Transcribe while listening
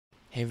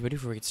Hey everybody,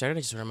 before we get started,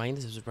 I just want to remind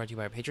you this was brought to you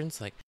by our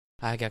patrons like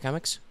Haga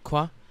Comics,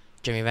 Qua,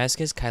 Jamie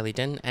Vasquez, Kylie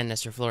Den, and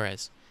Nestor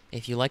Flores.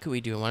 If you like what we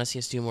do and want to see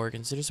us do more,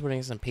 consider supporting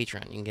us on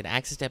Patreon. You can get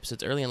access to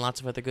episodes early and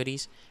lots of other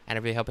goodies, and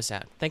it really help us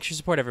out. Thanks for your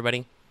support,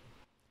 everybody.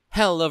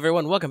 Hello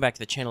everyone, welcome back to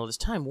the channel. It is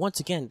time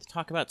once again to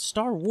talk about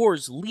Star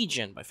Wars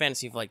Legion by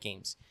Fantasy Flight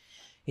Games.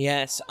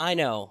 Yes, I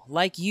know,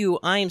 like you,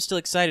 I am still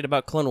excited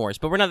about Clone Wars,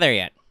 but we're not there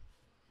yet.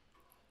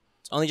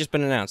 It's only just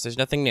been announced, there's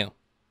nothing new.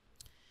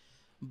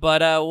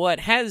 But what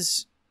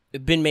has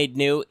been made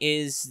new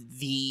is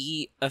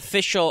the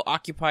official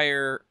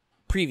Occupier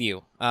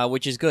preview,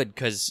 which is good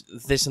because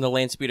this and the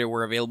Landspeeder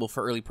were available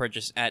for early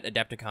purchase at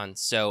Adepticon,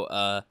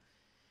 so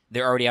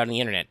they're already out on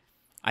the internet.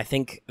 I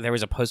think there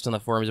was a post on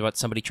the forums about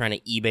somebody trying to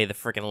eBay the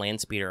frickin'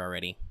 Landspeeder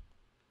already.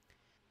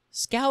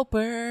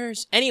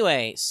 Scalpers!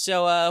 Anyway,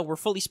 so we're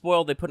fully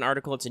spoiled. They put an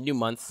article. It's a new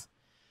month.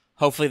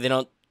 Hopefully they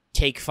don't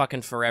take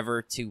fucking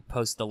forever to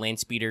post the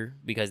Landspeeder,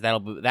 because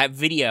that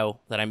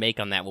video that I make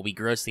on that will be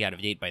grossly out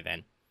of date by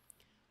then.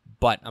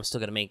 But I'm still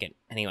going to make it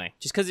anyway,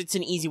 just because it's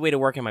an easy way to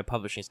work in my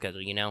publishing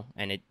schedule, you know?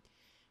 And it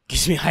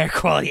gives me higher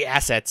quality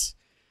assets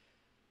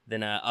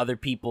than other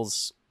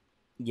people's,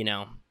 you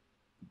know,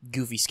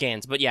 goofy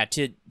scans. But yeah,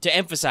 to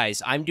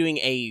emphasize, I'm doing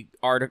a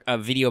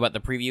video about the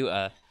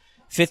preview.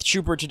 Fifth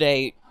Trooper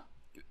today,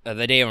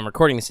 the day I'm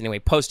recording this anyway,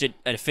 posted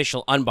an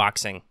official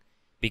unboxing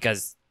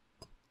because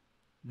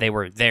they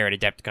were there at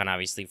Adepticon,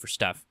 obviously, for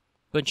stuff.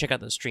 Go and check out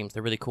those streams.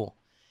 They're really cool.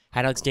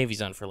 Had Alex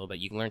Davies on for a little bit.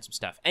 You can learn some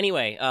stuff.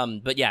 Anyway,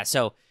 but yeah,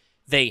 so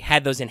they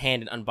had those in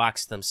hand and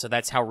unboxed them, so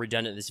that's how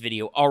redundant this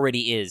video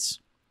already is.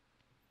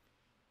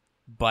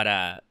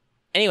 But,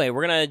 anyway,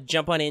 we're gonna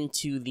jump on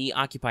into the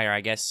Occupier,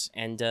 I guess,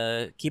 and,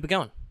 keep it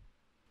going.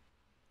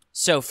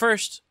 So,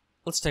 first,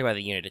 let's talk about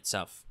the unit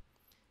itself.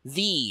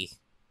 The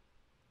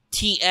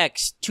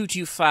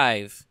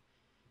TX-225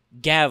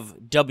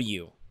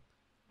 GAV-W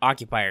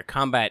Occupier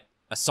Combat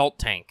Assault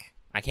Tank.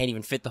 I can't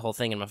even fit the whole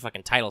thing in my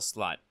fucking title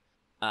slot.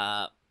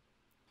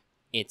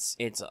 It's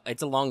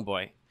a long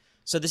boy.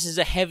 So this is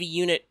a heavy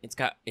unit.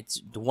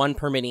 It's one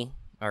per mini,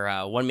 or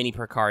one mini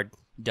per card.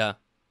 Duh.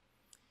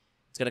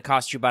 It's gonna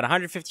cost you about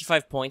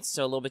 155 points,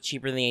 so a little bit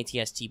cheaper than the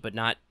ATST, but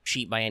not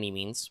cheap by any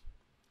means.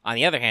 On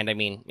the other hand, I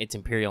mean, it's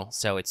Imperial,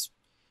 so it's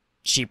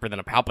cheaper than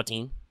a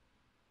Palpatine.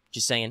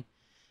 Just saying.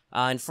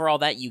 And for all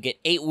that, you get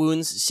 8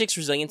 wounds, 6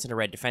 resilience, and a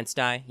red defense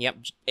die. Yep,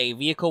 a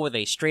vehicle with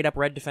a straight-up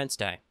red defense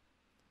die.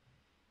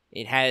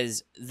 It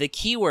has the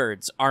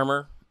keywords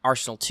Armor,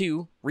 Arsenal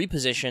 2,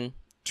 Reposition,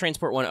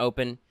 Transport 1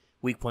 Open,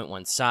 Weak Point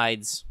 1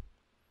 Sides.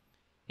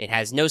 It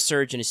has no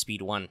Surge and is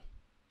Speed 1.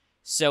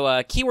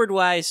 So,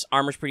 keyword-wise,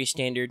 Armor's pretty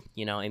standard.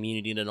 You know,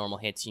 immunity to normal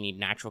hits, you need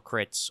natural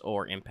crits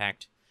or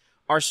impact.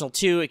 Arsenal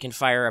 2, it can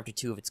fire up to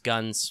 2 of its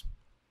guns.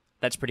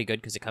 That's pretty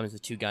good because it comes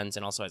with 2 guns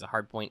and also has a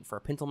hardpoint for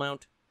a pintle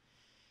mount.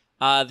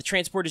 The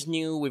transport is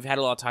new. We've had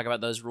a lot of talk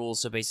about those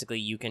rules. So basically,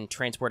 you can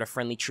transport a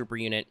friendly trooper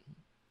unit.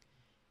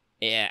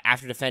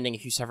 After defending,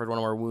 if you suffered 1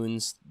 or more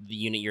wounds, the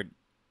unit you're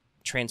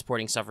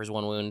transporting suffers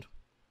 1 wound.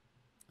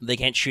 They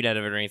can't shoot out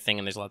of it or anything,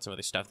 and there's lots of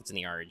other stuff that's in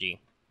the RRG.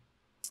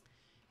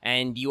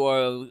 And you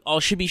all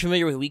should be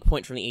familiar with Weak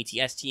Point from the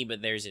ATST,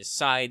 but there's his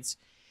sides.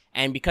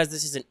 And because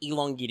this is an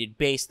elongated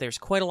base, there's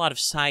quite a lot of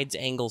sides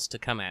angles to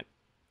come at.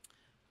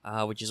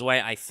 Which is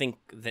why I think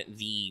that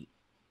the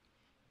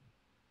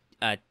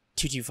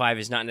 225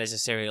 is not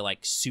necessarily, like,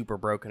 super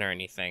broken or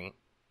anything,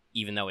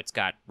 even though it's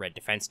got red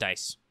defense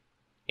dice.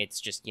 It's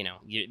just, you know,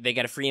 they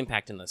got a free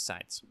impact in those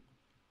sides.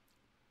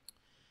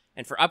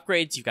 And for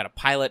upgrades, you've got a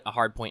pilot, a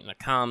hardpoint, and a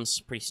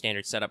comms. Pretty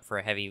standard setup for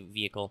a heavy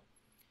vehicle.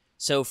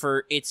 So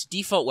for its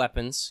default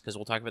weapons, because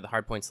we'll talk about the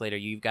hardpoints later,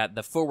 you've got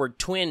the forward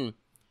twin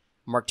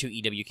Mark II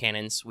EW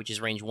cannons, which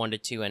is range 1 to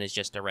 2 and is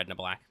just a red and a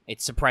black.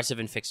 It's suppressive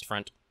and fixed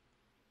front.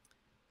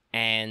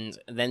 And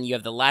then you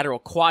have the lateral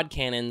quad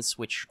cannons,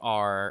 which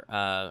are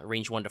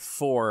range 1 to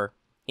 4,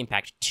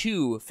 impact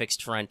 2,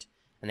 fixed front,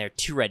 and they're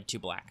 2 red, 2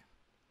 black.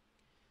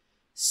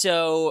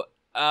 So,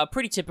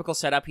 pretty typical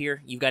setup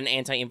here. You've got an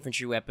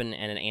anti-infantry weapon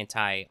and an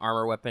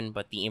anti-armor weapon,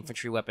 but the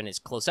infantry weapon is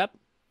close up.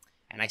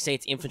 And I say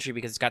it's infantry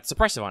because it's got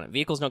suppressive on it.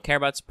 Vehicles don't care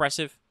about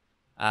suppressive,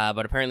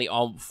 but apparently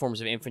all forms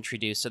of infantry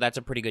do, so that's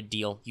a pretty good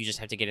deal. You just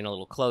have to get in a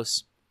little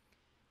close.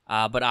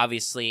 But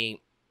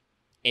obviously,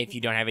 if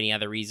you don't have any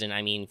other reason,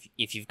 I mean,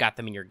 if you've got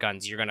them in your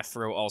guns, you're going to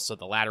throw also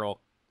the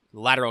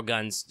lateral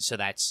guns, so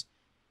that's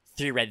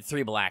 3 red,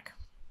 3 black.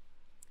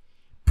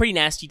 Pretty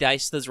nasty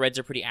dice. Those reds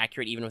are pretty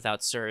accurate even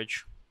without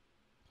Surge.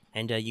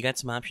 And you got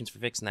some options for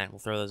fixing that. We'll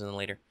throw those in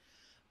later.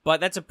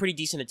 But that's a pretty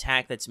decent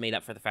attack that's made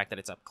up for the fact that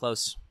it's up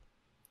close.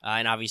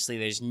 And obviously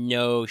there's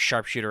no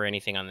sharpshooter or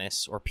anything on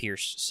this, or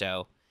pierce,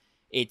 so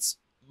it's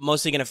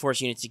mostly going to force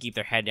units to keep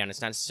their head down.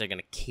 It's not necessarily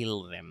going to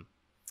kill them.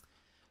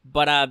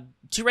 But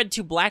 2 red,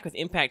 2 black with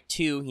impact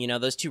 2, you know,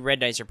 those 2 red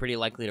dice are pretty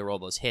likely to roll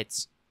those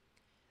hits.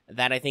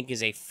 That, I think,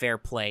 is a fair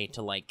play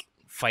to, like,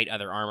 fight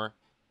other armor.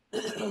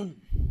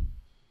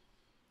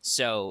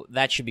 So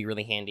that should be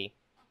really handy.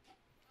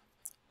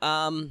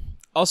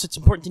 Also, it's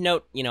important to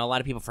note, you know, a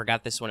lot of people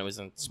forgot this when it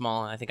was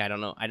small. I don't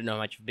know how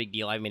much of a big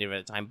deal I made of it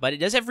at the time, but it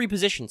does have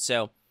reposition,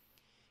 so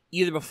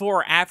either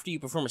before or after you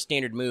perform a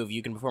standard move,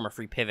 you can perform a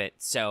free pivot.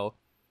 So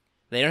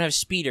they don't have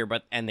speeder,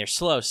 and they're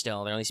slow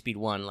still. They're only speed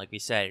 1, like we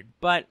said.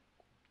 But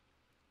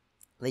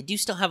they do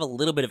still have a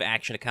little bit of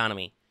action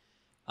economy.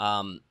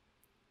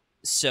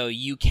 So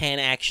you can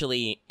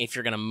actually, if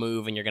you're going to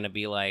move and you're going to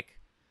be like,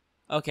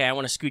 okay, I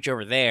want to scooch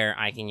over there,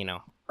 I can,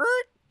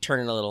 turn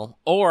it a little.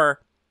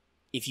 Or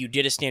if you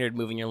did a standard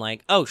move and you're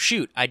like, oh,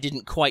 shoot, I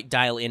didn't quite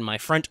dial in my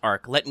front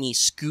arc. Let me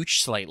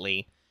scooch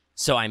slightly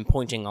so I'm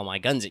pointing all my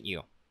guns at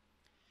you.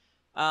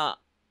 I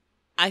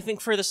think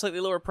for the slightly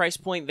lower price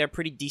point, they're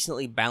pretty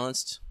decently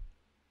balanced.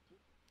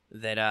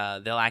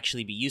 That they'll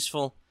actually be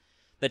useful.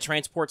 The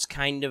transport's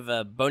kind of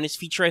a bonus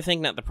feature, I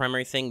think. Not the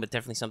primary thing, but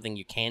definitely something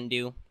you can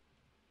do.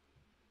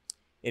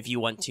 If you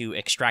want to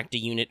extract a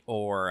unit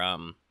or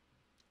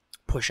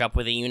push up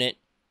with a unit.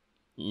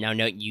 Now,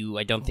 note,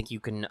 I don't think you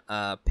can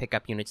pick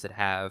up units that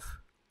have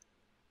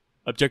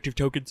objective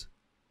tokens.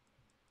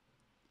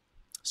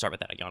 Sorry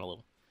about that, I yawned a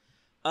little.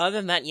 Other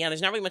than that, yeah,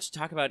 there's not really much to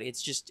talk about.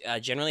 It's just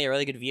generally a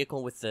really good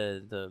vehicle with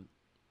the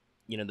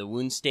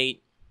wound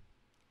state,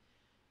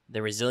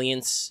 the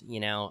resilience.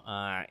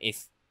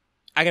 If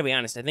I gotta be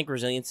honest, I think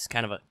resilience is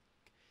kind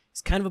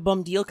of a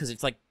bum deal because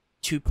it's like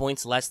 2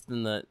 points less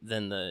than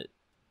the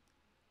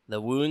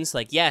wounds.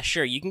 Like, yeah,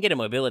 sure, you can get a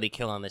mobility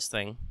kill on this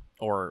thing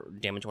or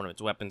damage one of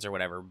its weapons or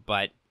whatever,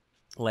 but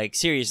like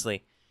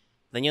seriously,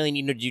 then you only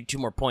need to do 2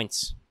 more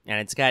points, and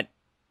it's got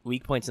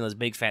weak points in those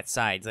big fat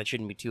sides. That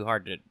shouldn't be too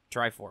hard to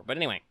try for. But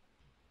anyway,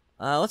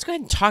 let's go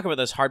ahead and talk about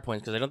those hard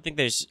points,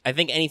 because I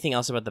think anything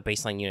else about the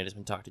baseline unit has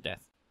been talked to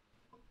death.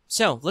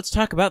 So, let's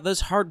talk about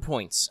those hard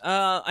points.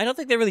 I don't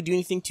think they really do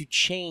anything to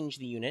change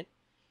the unit.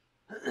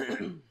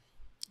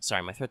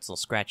 Sorry, my throat's a little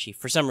scratchy.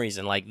 For some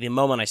reason, like, the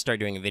moment I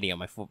start doing a video,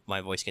 my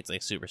voice gets,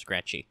 like, super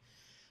scratchy.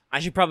 I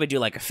should probably do,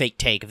 like, a fake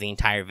take of the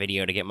entire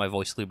video to get my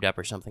voice lubed up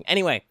or something.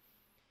 Anyway,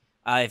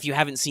 if you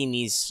haven't seen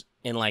these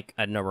in, like,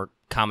 a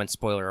common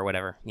spoiler or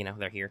whatever,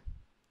 they're here.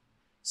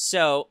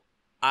 So,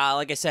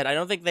 like I said, I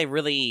don't think they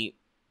really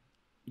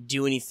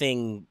do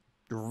anything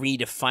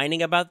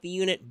redefining about the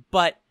unit,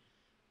 but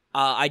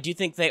I do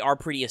think they are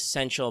pretty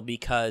essential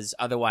because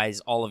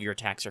otherwise all of your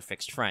attacks are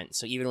fixed front.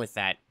 So even with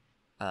that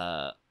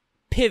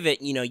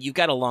pivot, you've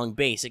got a long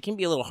base. It can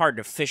be a little hard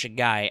to fish a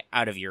guy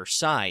out of your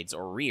sides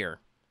or rear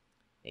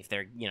if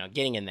they're,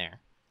 getting in there.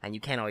 And you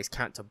can't always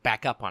count to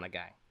back up on a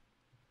guy.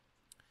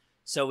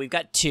 So we've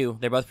got 2.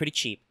 They're both pretty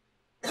cheap.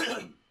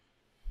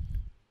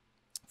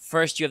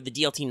 First, you have the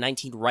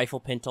DLT-19 Rifle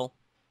Pintle,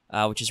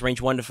 which is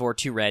range 1 to 4,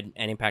 2 red,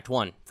 and impact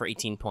 1 for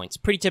 18 points.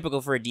 Pretty typical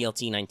for a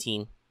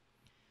DLT-19.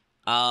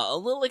 A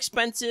little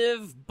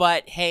expensive,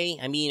 but hey,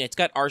 I mean, it's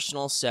got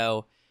arsenal,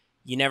 so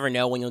you never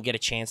know when you'll get a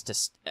chance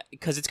to...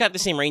 Because it's got the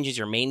same range as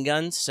your main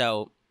guns,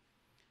 so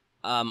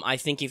I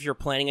think if you're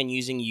planning on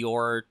using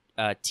your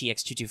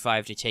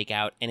TX-225 to take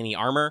out enemy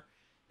armor,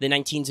 the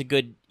 19's a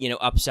good,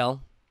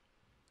 upsell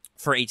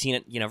for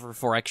 18, for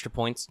 4 extra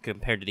points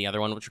compared to the other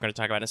one, which we're going to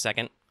talk about in a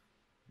second.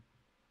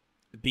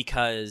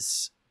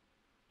 Because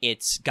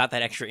it's got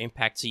that extra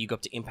impact, so you go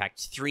up to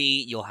impact 3,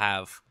 you'll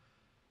have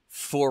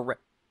 4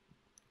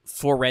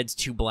 reds,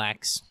 2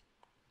 blacks.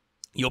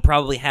 You'll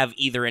probably have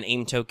either an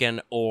aim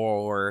token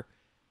or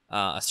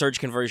a surge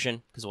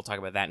conversion, because we'll talk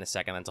about that in a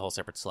second. That's a whole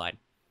separate slide.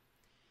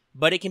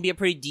 But it can be a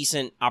pretty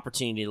decent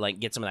opportunity to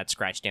get some of that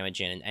scratch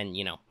damage in and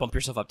bump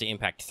yourself up to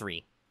impact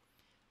 3.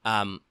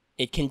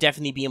 It can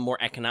definitely be a more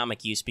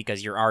economic use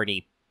because you're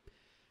already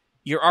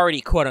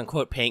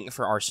quote-unquote paying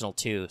for Arsenal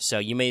too, so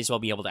you may as well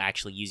be able to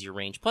actually use your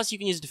range. Plus, you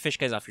can use it to fish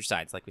guys off your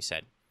sides, like we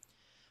said.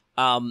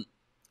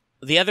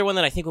 The other one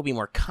that I think will be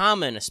more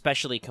common,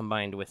 especially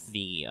combined with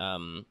the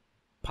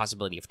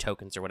possibility of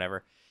tokens or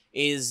whatever,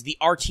 is the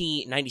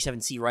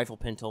RT-97C Rifle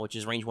Pintle, which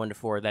is range 1 to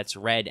 4. That's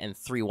red and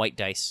 3 white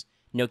dice.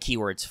 No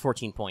keywords,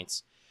 14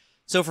 points.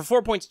 So for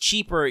 4 points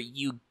cheaper,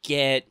 you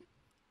get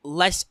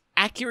less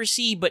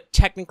accuracy, but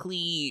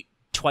technically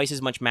twice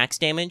as much max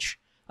damage.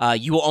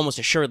 You will almost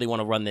assuredly want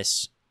to run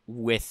this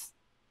with...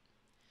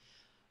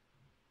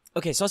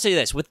 Okay, so I'll say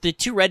this. With the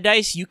 2 red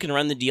dice, you can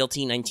run the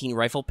DLT-19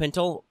 Rifle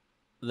Pintle,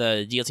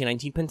 the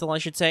DLT-19 Pintle, I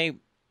should say,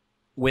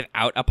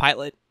 without a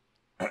pilot.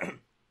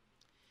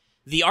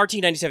 The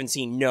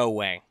RT-97C, no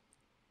way.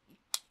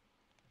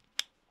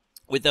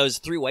 With those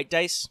 3 white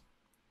dice,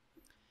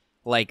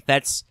 like,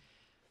 that's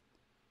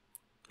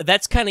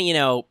kind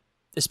of,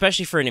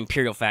 especially for an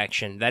Imperial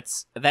faction,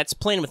 that's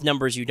playing with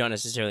numbers you don't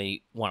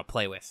necessarily want to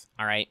play with,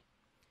 alright?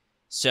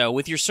 So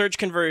with your surge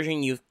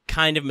conversion, you've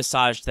kind of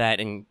massaged that,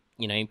 and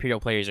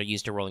Imperial players are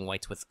used to rolling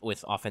whites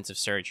with offensive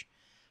surge.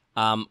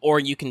 Or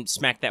you can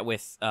smack that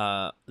with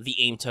the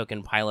aim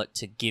token pilot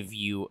to give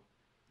you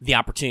the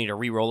opportunity to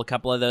re-roll a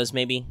couple of those,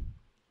 maybe.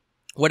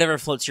 Whatever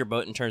floats your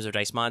boat in terms of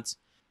dice mods.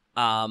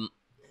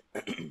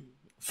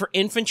 For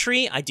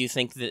infantry, I do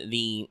think that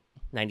the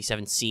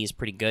 97C is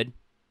pretty good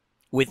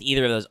with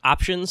either of those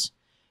options,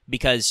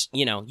 because,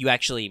 you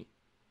actually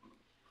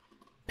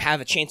have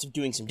a chance of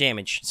doing some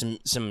damage,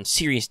 some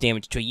serious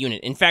damage to a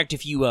unit. In fact,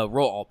 if you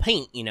roll all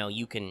paint,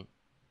 you can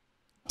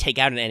take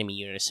out an enemy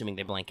unit, assuming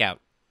they blank out.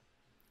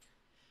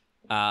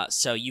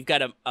 So you've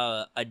got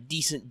a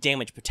decent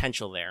damage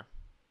potential there.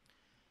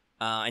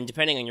 And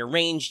depending on your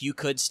range, you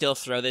could still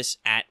throw this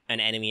at an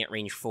enemy at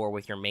range 4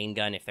 with your main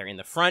gun if they're in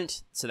the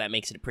front. So that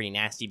makes it pretty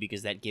nasty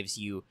because that gives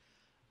you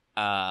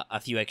a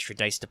few extra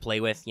dice to play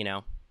with, you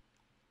know.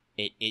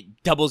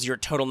 It doubles your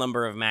total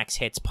number of max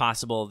hits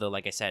possible, though,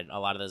 like I said, a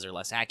lot of those are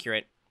less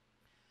accurate.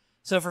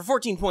 So for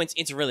 14 points,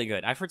 it's really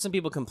good. I've heard some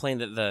people complain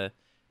that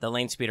the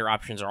lane speeder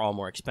options are all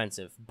more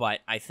expensive,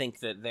 but I think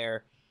that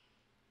they're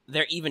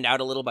evened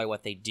out a little by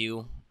what they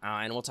do,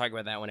 and we'll talk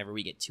about that whenever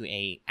we get to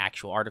a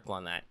actual article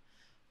on that.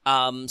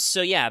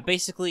 So yeah,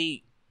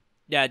 basically,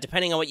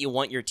 depending on what you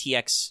want your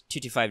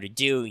TX-225 to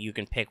do, you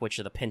can pick which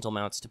of the pintle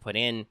mounts to put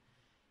in.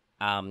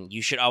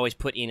 You should always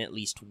put in at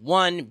least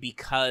one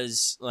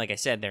because, like I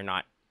said, they're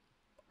not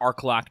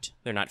arc-locked,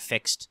 they're not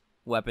fixed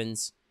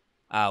weapons,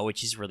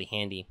 which is really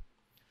handy.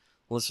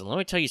 Listen, let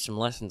me tell you some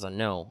lessons I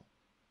know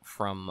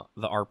from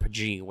the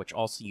RPG, which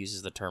also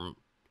uses the term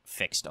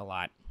fixed a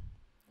lot,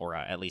 or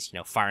at least, you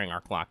know, firing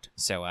arc-locked.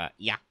 So,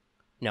 yeah,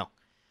 no.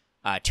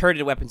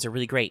 Turreted weapons are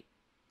really great.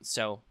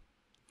 So,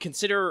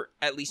 consider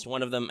at least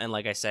one of them, and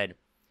like I said,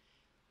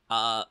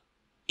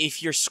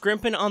 if you're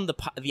scrimping on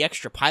the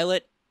extra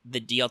pilot,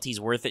 the DLT's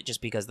worth it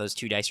just because those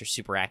 2 dice are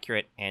super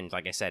accurate, and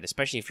like I said,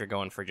 especially if you're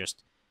going for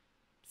just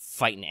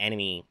fighting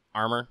enemy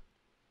armor,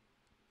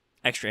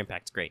 extra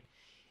impact's great.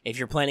 If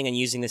you're planning on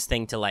using this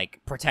thing to, like,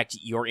 protect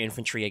your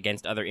infantry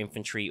against other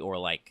infantry, or,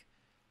 like,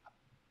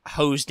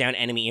 hose down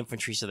enemy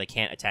infantry so they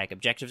can't attack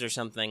objectives or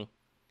something,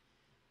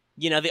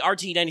 you know, the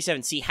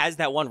RT-97C has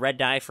that one red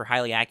die for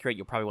highly accurate.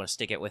 You'll probably want to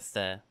stick it with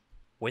the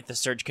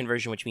surge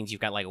conversion, which means you've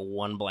got, like,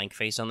 1 blank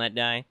face on that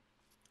die.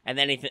 And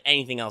then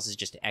anything else is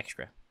just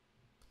extra.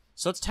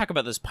 So let's talk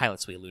about those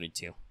pilots we alluded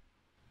to.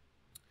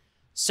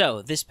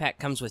 So, this pack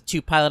comes with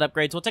 2 pilot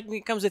upgrades. Well, technically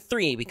it comes with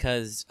 3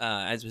 because,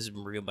 as was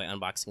revealed by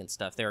unboxing and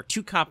stuff, there are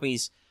 2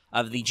 copies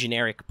of the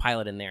generic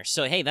pilot in there.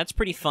 So, hey, that's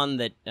pretty fun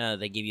that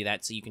they give you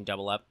that so you can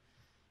double up.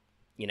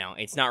 You know,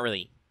 it's not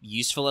really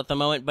useful at the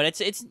moment, but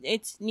it's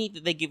neat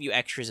that they give you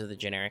extras of the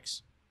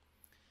generics.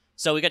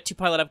 So, we got 2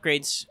 pilot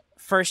upgrades.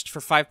 First,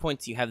 for 5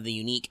 points, you have the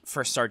unique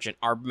First Sergeant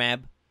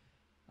ARBMAB.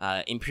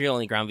 Imperial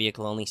only, ground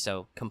vehicle only,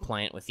 so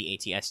compliant with the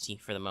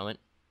ATST for the moment.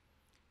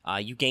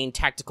 You gain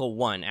Tactical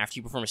 1. After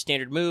you perform a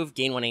standard move,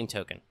 gain 1 aim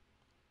token.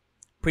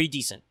 Pretty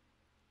decent.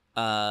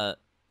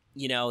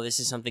 You know, this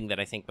is something that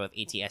I think both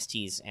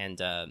ATSTs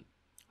and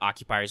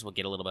occupiers will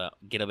get a little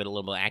bit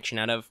of action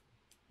out of.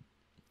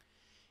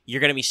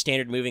 You're going to be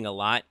standard moving a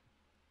lot,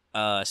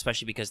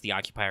 especially because the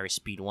occupier is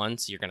speed 1,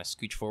 so you're going to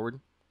scooch forward,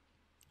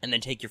 and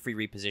then take your free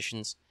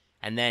repositions,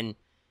 and then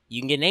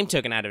you can get an aim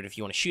token out of it if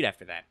you want to shoot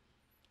after that.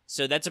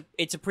 So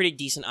it's a pretty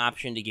decent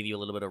option to give you a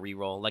little bit of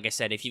reroll. Like I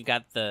said, if you've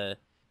got the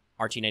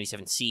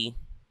RT-97C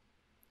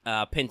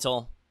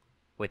pintle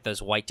with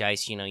those white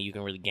dice, you know, you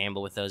can really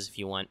gamble with those if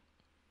you want.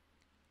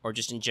 Or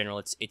just in general,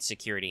 it's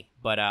security.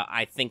 But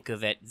I think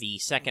that the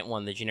second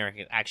one, the generic,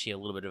 is actually a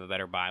little bit of a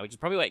better buy, which is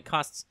probably why it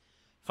costs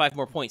 5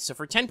 more points. So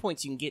for 10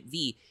 points, you can get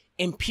the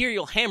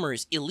Imperial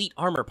Hammer's Elite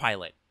Armor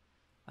Pilot,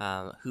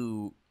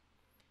 who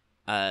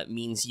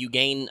means you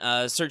gain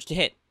Surge to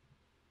Hit.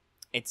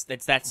 It's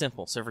that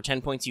simple. So for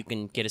 10 points, you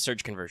can get a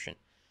Surge conversion.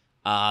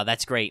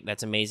 That's great.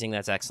 That's amazing.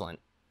 That's excellent.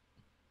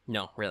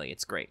 No, really,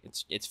 it's great.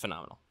 It's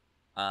phenomenal.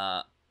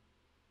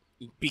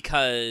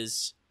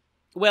 Because,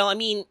 well, I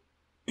mean,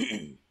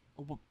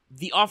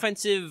 the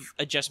offensive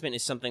adjustment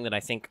is something that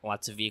I think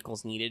lots of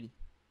vehicles needed.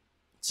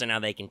 So now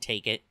they can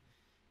take it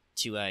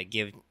to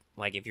give,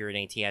 like, if you're an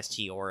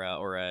ATST or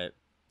a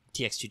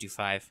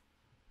TX-225.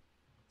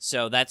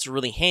 So that's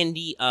really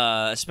handy,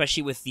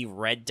 especially with the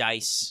red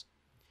dice.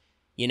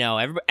 You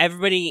know,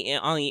 everybody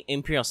on the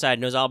Imperial side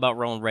knows all about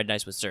rolling red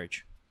dice with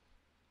Surge.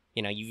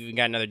 You know, you've even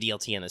got another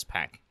DLT in this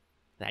pack.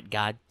 That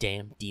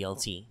goddamn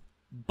DLT.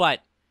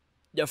 But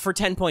for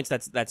 10 points,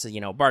 that's a, you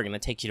know, bargain.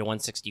 That takes you to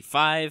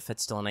 165.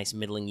 That's still a nice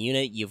middling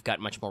unit. You've got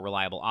much more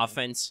reliable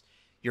offense.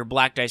 Your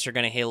black dice are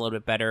going to hit a little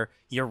bit better.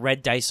 Your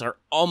red dice are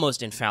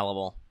almost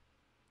infallible.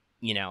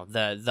 You know,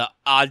 the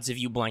odds of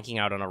you blanking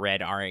out on a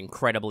red are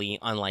incredibly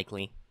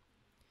unlikely.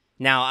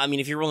 Now, I mean,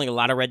 if you're rolling a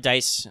lot of red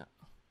dice,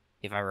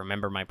 if I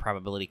remember my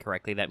probability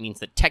correctly, that means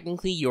that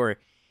technically your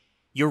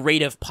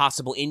rate of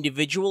possible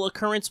individual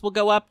occurrence will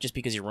go up just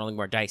because you're rolling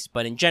more dice.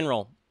 But in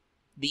general,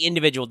 the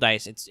individual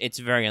dice, it's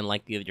very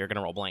unlikely that you're going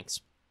to roll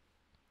blanks.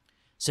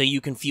 So you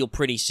can feel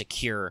pretty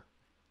secure.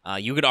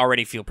 You could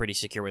already feel pretty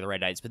secure with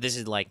red dice, but this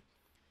is like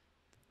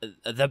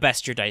the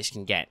best your dice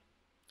can get.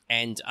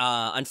 And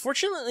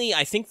unfortunately,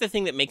 I think the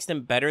thing that makes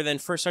them better than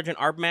First Sergeant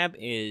ARBMAB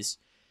is,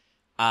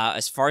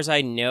 as far as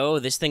I know,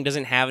 this thing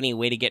doesn't have any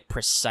way to get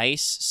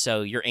precise,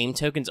 so your aim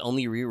token's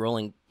only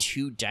re-rolling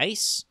 2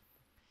 dice,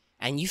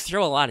 and you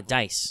throw a lot of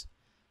dice.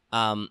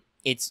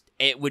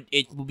 It would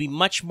be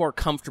much more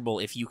comfortable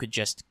if you could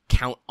just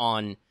count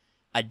on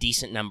a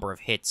decent number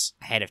of hits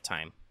ahead of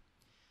time.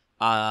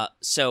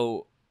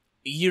 So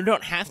you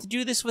don't have to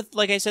do this with,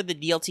 like I said, the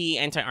DLT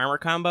anti-armor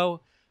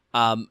combo,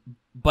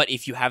 but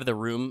if you have the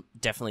room,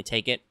 definitely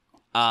take it.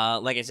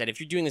 Like I said, if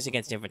you're doing this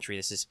against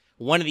infantry,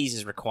 one of these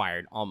is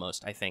required,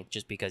 almost, I think,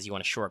 just because you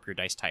want to shore up your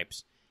dice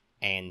types.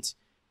 And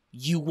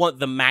you want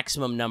the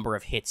maximum number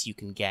of hits you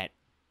can get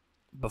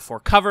before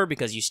cover,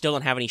 because you still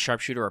don't have any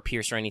sharpshooter or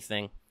pierce or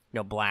anything.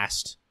 No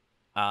blast.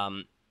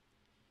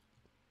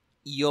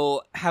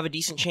 You'll have a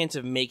decent chance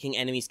of making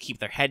enemies keep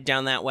their head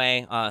down that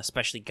way,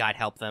 especially, God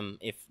help them,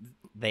 if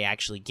they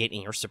actually get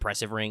in your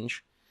suppressive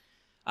range.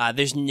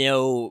 There's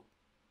no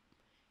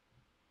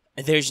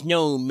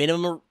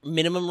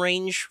minimum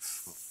range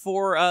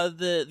for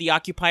the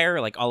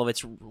Occupier. Like, all of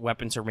its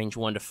weapons are range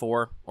 1 to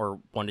 4, or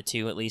 1 to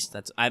 2 at least.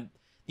 The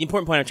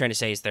important point I'm trying to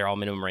say is they're all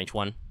minimum range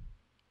 1.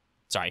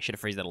 Sorry, I should have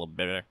phrased that a little bit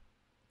better.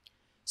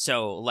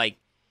 So, like,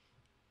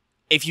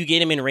 if you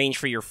get him in range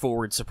for your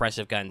forward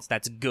suppressive guns,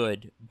 that's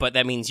good, but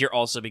that means you're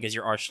also, because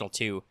you're Arsenal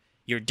 2,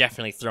 you're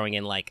definitely throwing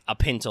in, like, a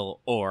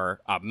pintle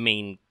or a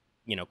main,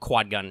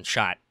 quad gun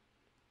shot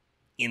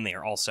in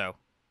there also.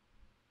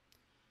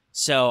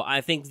 So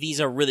I think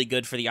these are really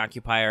good for the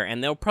Occupier,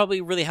 and they'll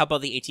probably really help out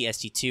the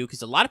AT-ST too,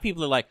 because a lot of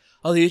people are like,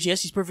 oh, the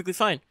AT-ST is perfectly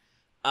fine.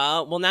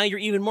 Well, now you're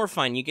even more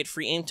fine. You get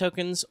free aim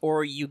tokens,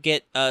 or you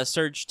get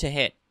Surge to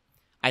Hit.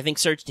 I think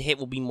Surge to Hit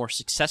will be more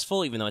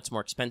successful, even though it's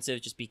more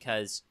expensive, just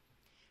because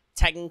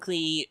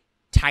technically,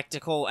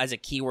 tactical as a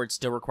keyword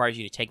still requires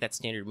you to take that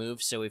standard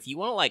move. So if you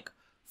want to, like,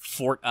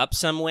 fort up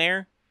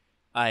somewhere,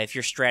 if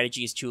your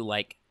strategy is to,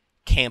 like,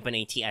 camp an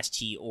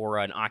AT-ST or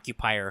an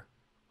Occupier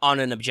on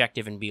an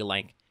objective and be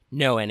like,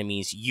 no,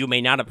 enemies, you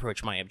may not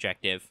approach my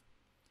objective.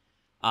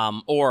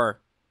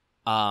 Or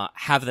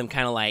have them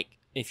kind of like,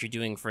 if you're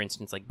doing, for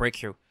instance, like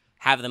Breakthrough,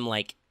 have them,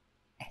 like,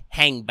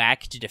 hang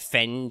back to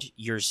defend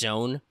your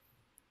zone.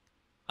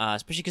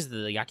 Especially because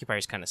the Occupier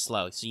is kind of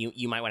slow. So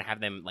you might want to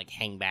have them, like,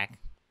 hang back,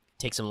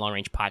 take some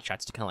long-range pot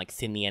shots to kind of, like,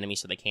 thin the enemy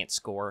so they can't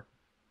score.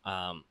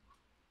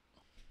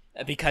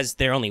 Because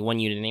they're only one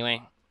unit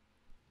anyway.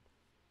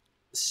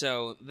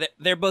 So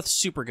they're both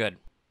super good.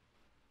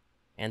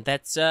 And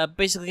that's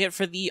basically it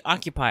for the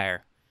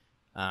Occupier.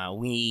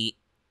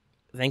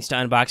 Thanks to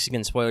unboxing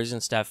and spoilers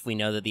and stuff, we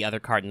know that the other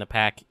card in the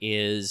pack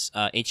is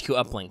HQ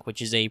Uplink,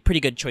 which is a pretty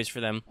good choice for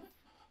them,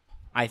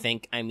 I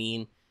think. I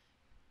mean,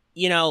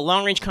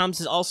 long-range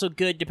comms is also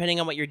good depending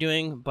on what you're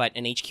doing, but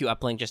an HQ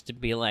Uplink just to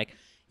be like,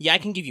 yeah, I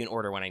can give you an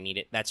order when I need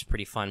it. That's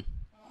pretty fun.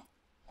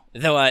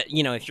 Though,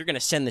 if you're going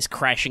to send this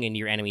crashing into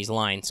your enemy's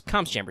lines,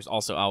 comms chamber's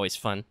also always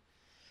fun.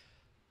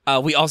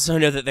 We also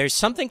know that there's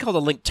something called a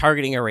link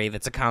targeting array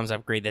that's a comms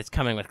upgrade that's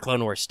coming with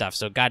Clone Wars stuff,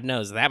 so God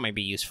knows that might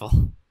be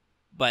useful.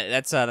 But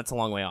that's a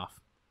long way off.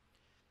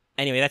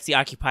 Anyway, that's the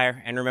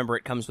Occupier, and remember,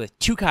 it comes with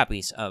 2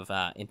 copies of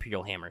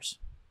Imperial Hammers.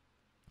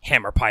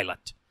 Hammer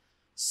Pilot.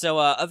 So,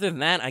 other than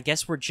that, I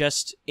guess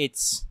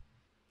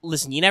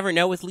listen, you never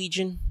know with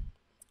Legion.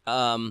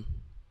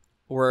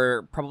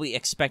 We're probably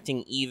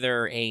expecting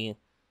either a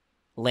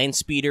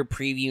Landspeeder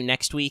preview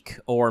next week,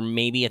 or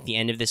maybe at the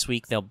end of this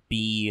week there'll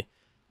be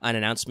an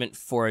announcement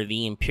for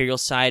the Imperial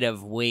side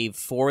of Wave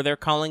 4, they're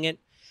calling it.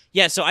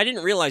 Yeah, so I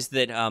didn't realize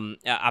that,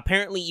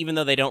 apparently, even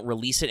though they don't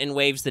release it in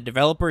waves, the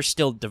developers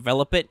still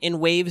develop it in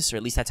waves, or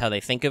at least that's how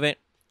they think of it.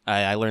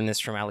 I learned this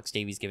from Alex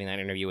Davies giving that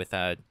interview with,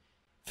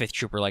 5th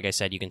Trooper. Like I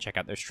said, you can check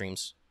out their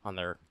streams on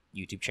their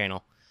YouTube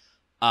channel.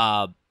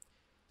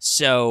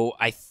 So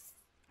I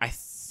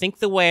think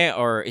the way,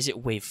 or is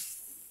it Wave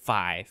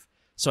 5?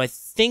 So I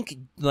think,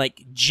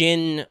 like,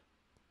 Jin,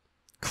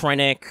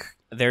 Krennic,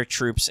 their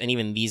troops, and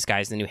even these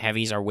guys, the new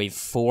heavies, are Wave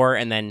 4,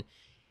 and then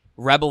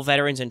Rebel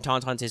Veterans and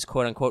Tauntauns is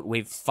quote-unquote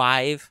Wave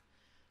 5.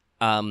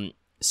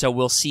 So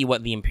we'll see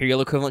what the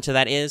Imperial equivalent to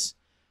that is.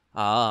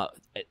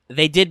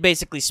 They did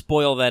basically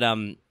spoil that,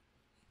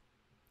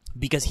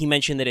 because he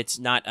mentioned that it's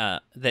not,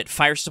 that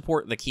fire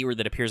support, the keyword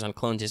that appears on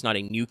clones, is not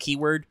a new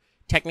keyword,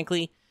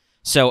 technically.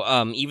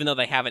 So, even though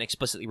they haven't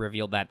explicitly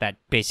revealed that, that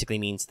basically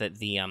means that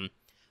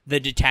the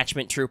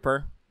detachment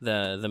trooper,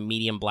 the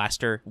medium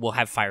blaster, will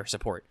have fire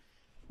support.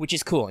 Which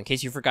is cool. In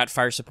case you forgot,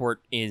 fire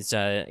support is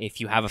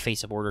if you have a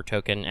face-up order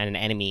token and an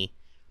enemy,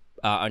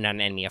 or not an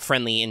enemy, a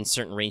friendly in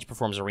certain range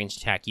performs a ranged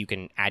attack, you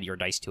can add your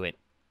dice to it.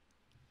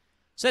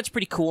 So that's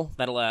pretty cool.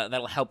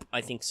 That'll help,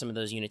 I think, some of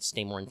those units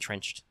stay more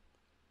entrenched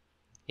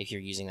if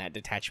you're using that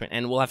detachment.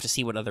 And we'll have to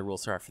see what other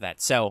rules there are for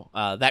that. So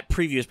that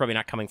preview is probably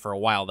not coming for a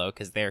while, though,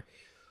 because they're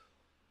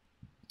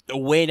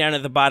way down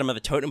at the bottom of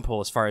the totem pole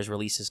as far as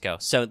releases go.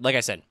 So, like I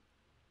said,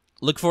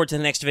 look forward to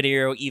the next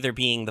video either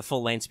being the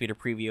full Landspeeder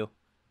preview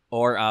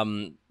or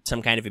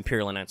some kind of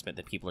Imperial announcement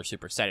that people are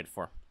super excited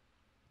for.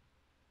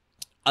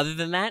 Other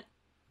than that,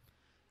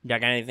 not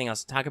got anything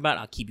else to talk about.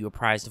 I'll keep you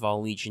apprised of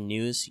all Legion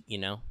news,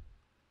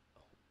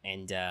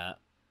 and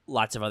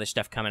lots of other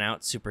stuff coming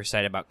out. Super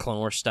excited about Clone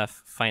Wars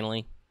stuff,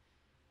 finally.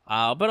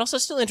 But also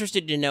still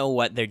interested to know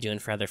what they're doing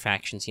for other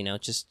factions,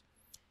 Just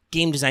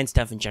game design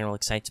stuff in general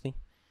excites me,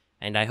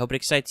 and I hope it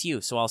excites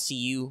you. So I'll see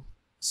you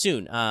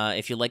soon.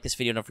 If you like this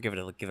video, don't forget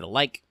to give it a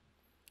like.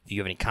 If you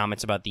have any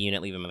comments about the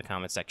unit, leave them in the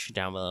comment section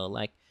down below.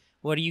 Like,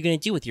 what are you going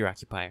to do with your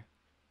Occupier?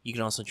 You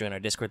can also join our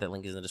Discord. That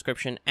link is in the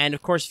description. And,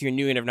 of course, if you're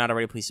new and have not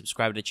already, please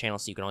subscribe to the channel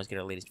so you can always get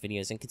our latest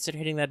videos. And consider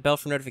hitting that bell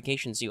for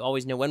notifications so you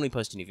always know when we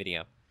post a new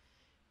video.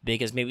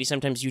 Because maybe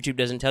sometimes YouTube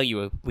doesn't tell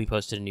you we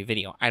posted a new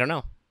video. I don't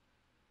know.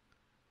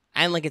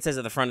 And like it says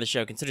at the front of the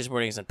show, consider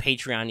supporting us on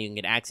Patreon. You can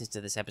get access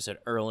to this episode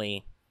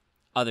early,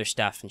 other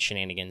stuff and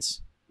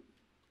shenanigans.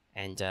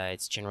 And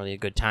it's generally a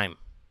good time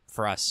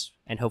for us,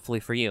 and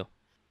hopefully for you.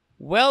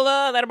 Well,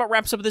 that about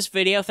wraps up this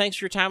video. Thanks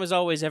for your time as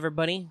always,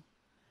 everybody.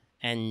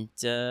 And,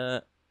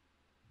 yeah,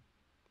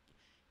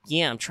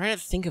 I'm trying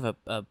to think of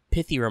a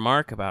pithy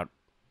remark about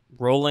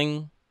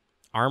rolling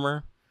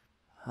armor.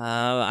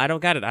 I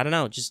don't got it. I don't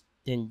know. Just,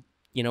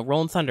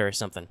 rolling thunder or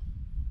something.